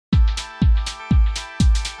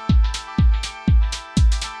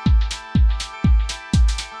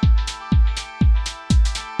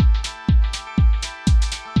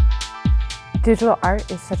Digital art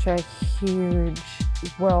is such a huge,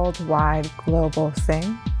 worldwide, global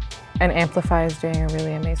thing. And Amplify is doing a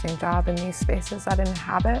really amazing job in these spaces that it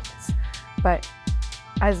inhabits. But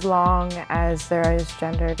as long as there is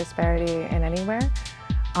gender disparity in anywhere,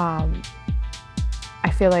 I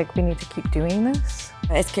feel like we need to keep doing this.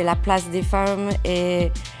 Est-ce que la place des femmes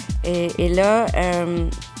est là?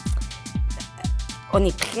 On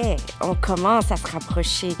est prêt, on commence à se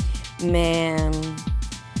rapprocher, mais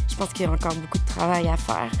je pense qu'il y a encore beaucoup de travail à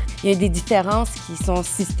faire. Il y a des différences qui sont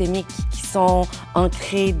systémiques, qui sont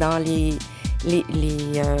ancrées dans les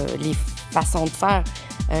façons de faire.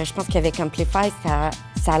 Je pense qu'avec Amplify,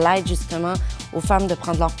 ça l'aide justement aux femmes de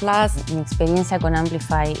prendre leur place. Mi experiencia con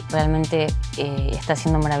Amplify realmente está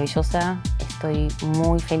siendo maravillosa. Estoy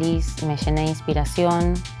muy feliz, me llené de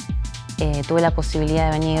inspiración. Tuve la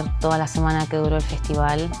posibilidad de venir toda la semana que duró el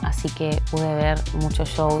festival, así que pude ver muchos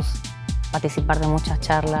shows, participar de muchas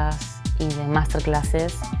charlas y de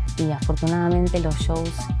masterclasses. Y afortunadamente los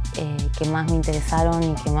shows que más me interesaron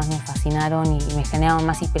y que más me fascinaron y me generaban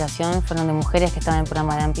más inspiración fueron de mujeres que estaban en el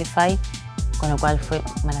programa de Amplify, con lo cual fue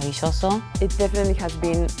maravilloso. It definitely has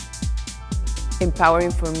been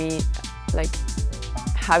empowering for me, like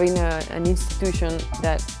having an institution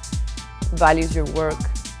that values your work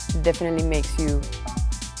definitely makes you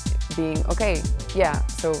being okay. Yeah,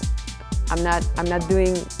 so I'm not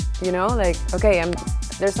doing, you know, like okay,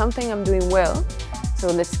 there's something I'm doing well, so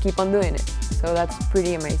let's keep on doing it. So that's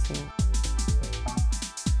pretty amazing.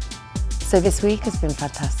 So this week has been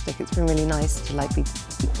fantastic. It's been really nice to be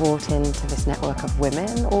brought into this network of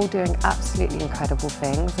women, all doing absolutely incredible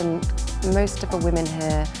things. And most of the women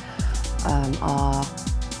here are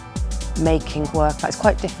making work that's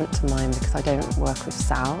quite different to mine because I don't work with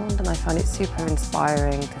sound, and I find it super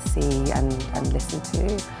inspiring to see and listen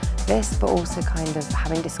to this, but also kind of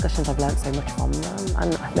having discussions. I've learned so much from them,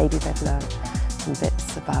 and maybe they've learned some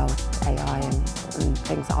bits about AI and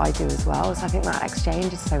things that I do as well. So I think that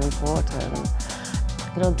exchange is so important.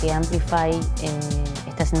 Creo que Amplify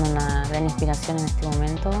está siendo una gran inspiración en este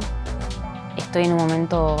momento. Estoy en un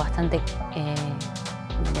momento bastante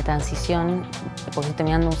de transición, porque estoy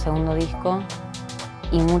terminando un segundo disco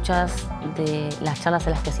y muchas de las charlas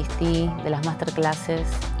a las que asistí, de las masterclasses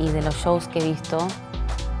y de los shows que he visto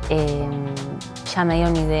ya me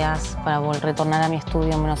dieron ideas para retornar a mi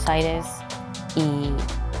estudio en Buenos Aires y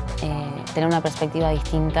tener una perspectiva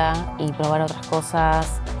distinta y probar otras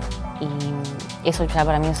cosas, y eso ya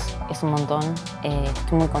para mí es un montón.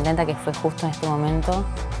 Estoy muy contenta que fue justo en este momento,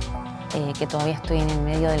 que todavía estoy en el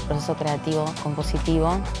medio del proceso creativo,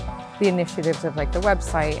 compositivo. The initiatives of like the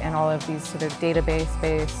website and all of these sort of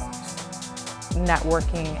database-based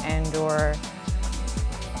networking and/or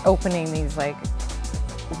opening these like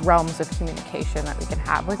realms of communication that we can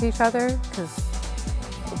have with each other, because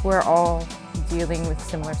we're all dealing with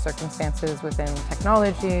similar circumstances within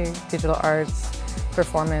technology, digital arts,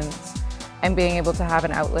 performance, and being able to have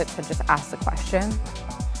an outlet to just ask the question,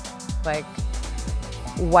 like,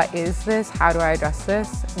 what is this? How do I address this?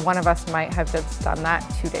 One of us might have just done that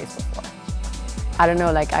 2 days before. I don't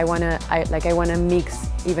know, like I wanna mix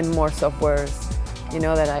even more softwares. You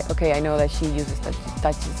know that I know that she uses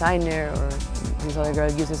Touch Designer, or this other girl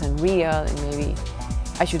uses Unreal, and maybe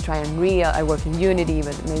I should try Unreal. I work in Unity,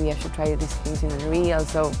 but maybe I should try these things in Unreal.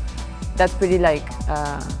 So that's pretty like,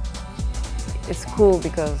 it's cool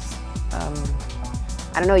because,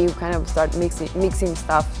 I don't know, you kind of start mixing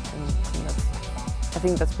stuff, and I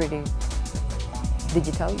think that's pretty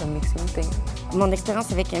digital, the mixing thing. Mon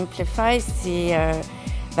expérience avec Amplify, c'est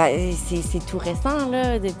tout récent,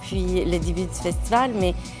 là, depuis le début du festival,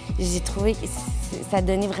 mais j'ai trouvé que ça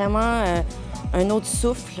donnait vraiment un autre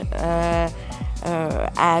souffle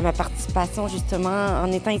à ma participation, justement, en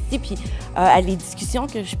étant ici, puis à les discussions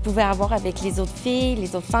que je pouvais avoir avec les autres filles,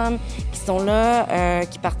 les autres femmes qui sont là,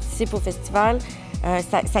 qui participent au festival.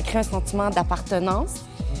 Ça crée un sentiment d'appartenance.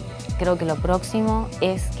 Creo que lo próximo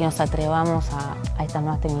es que nos atrevamos a estas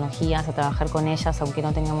nuevas tecnologías, a trabajar con ellas, aunque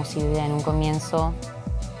no tengamos idea en un comienzo.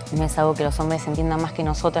 No es algo que los hombres entiendan más que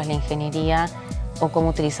nosotras, la ingeniería, o cómo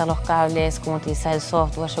utilizar los cables, cómo utilizar el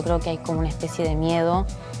software. Yo creo que hay como una especie de miedo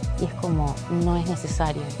y es como, no es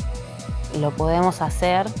necesario. Lo podemos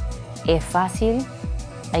hacer, es fácil,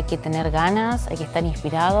 hay que tener ganas, hay que estar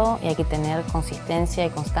inspirado y hay que tener consistencia y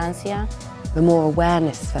constancia. The more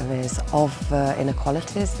awareness there is of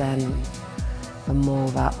inequalities, then the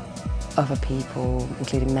more that other people,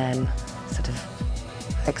 including men, sort of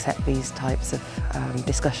accept these types of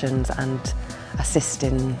discussions and assist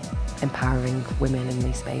in empowering women in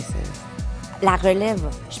these spaces. La relève.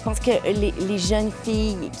 Je pense que les jeunes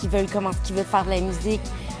filles qui veulent faire de la musique,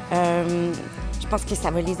 je pense que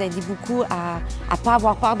ça va les aider beaucoup à ne pas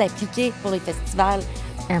avoir peur d'appliquer pour les festivals.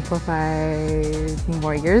 Amplify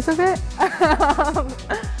more years of it.